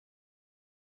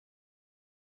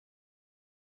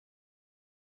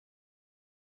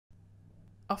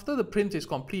After the print is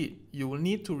complete, you will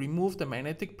need to remove the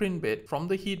magnetic print bed from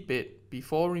the heat bed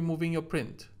before removing your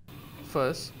print.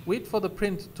 First, wait for the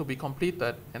print to be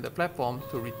completed and the platform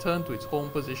to return to its home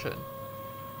position.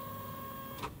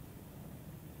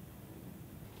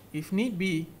 If need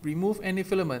be, remove any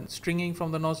filament stringing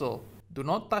from the nozzle. Do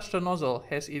not touch the nozzle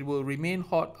as it will remain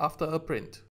hot after a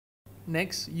print.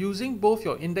 Next, using both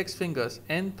your index fingers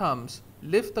and thumbs,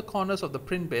 lift the corners of the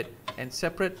print bed and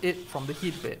separate it from the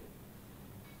heat bed.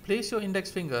 Place your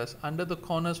index fingers under the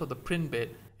corners of the print bed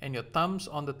and your thumbs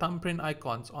on the thumbprint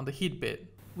icons on the heat bed.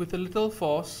 With a little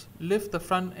force, lift the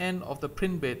front end of the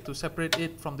print bed to separate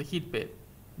it from the heat bed.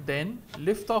 Then,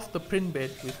 lift off the print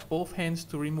bed with both hands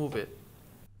to remove it.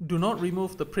 Do not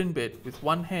remove the print bed with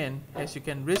one hand as you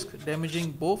can risk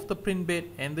damaging both the print bed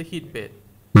and the heat bed.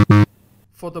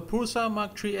 For the Prusa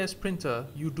MK3S printer,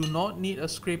 you do not need a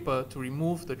scraper to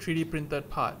remove the 3D printed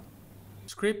part.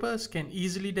 Scrapers can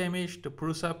easily damage the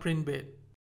Prusa print bed.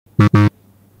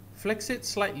 Flex it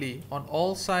slightly on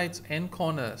all sides and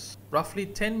corners. Roughly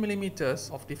 10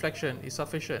 mm of deflection is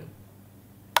sufficient.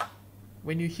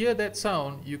 When you hear that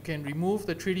sound, you can remove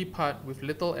the 3D part with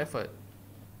little effort.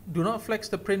 Do not flex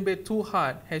the print bed too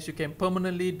hard as you can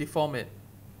permanently deform it.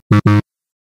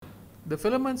 The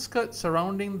filament skirt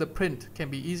surrounding the print can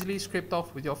be easily scraped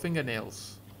off with your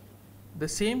fingernails. The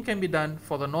same can be done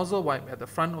for the nozzle wipe at the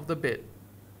front of the bed.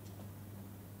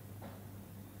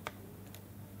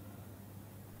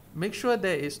 Make sure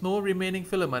there is no remaining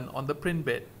filament on the print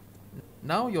bed.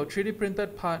 Now your 3D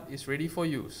printed part is ready for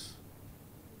use.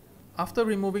 After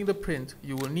removing the print,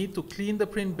 you will need to clean the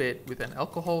print bed with an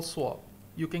alcohol swab.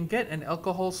 You can get an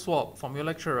alcohol swab from your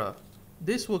lecturer.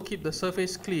 This will keep the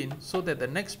surface clean so that the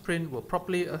next print will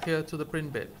properly adhere to the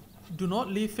print bed. Do not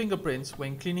leave fingerprints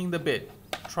when cleaning the bed.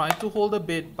 Try to hold the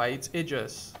bed by its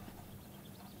edges.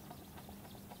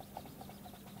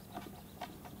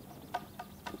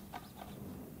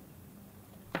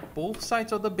 Both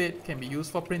sides of the bed can be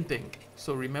used for printing,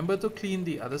 so remember to clean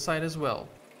the other side as well.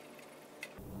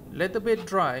 Let the bed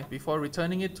dry before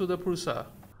returning it to the Prusa.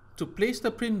 To place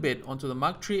the print bed onto the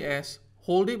MK3S,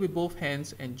 hold it with both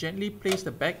hands and gently place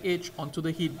the back edge onto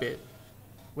the heat bed.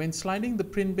 When sliding the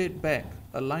print bed back,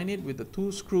 align it with the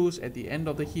two screws at the end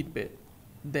of the heat bed.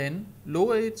 Then,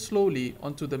 lower it slowly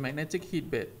onto the magnetic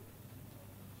heat bed.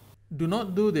 Do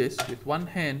not do this with one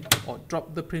hand or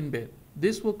drop the print bed.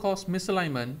 This will cause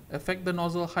misalignment, affect the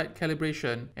nozzle height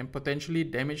calibration, and potentially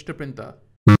damage the printer.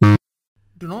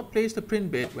 Do not place the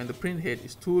print bed when the print head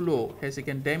is too low as it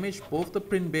can damage both the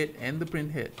print bed and the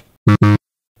print head.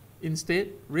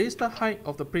 Instead, raise the height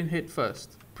of the print head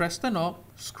first. Press the knob,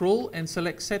 scroll and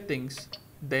select Settings,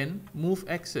 then Move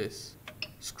Axis.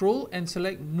 Scroll and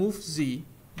select Move Z,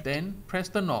 then press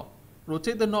the knob.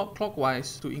 Rotate the knob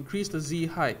clockwise to increase the Z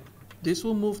height. This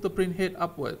will move the print head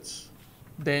upwards.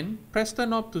 Then, press the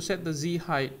knob to set the Z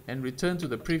height and return to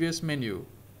the previous menu.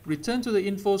 Return to the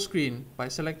info screen by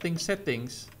selecting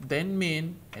Settings, then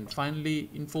Main, and finally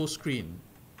Info Screen.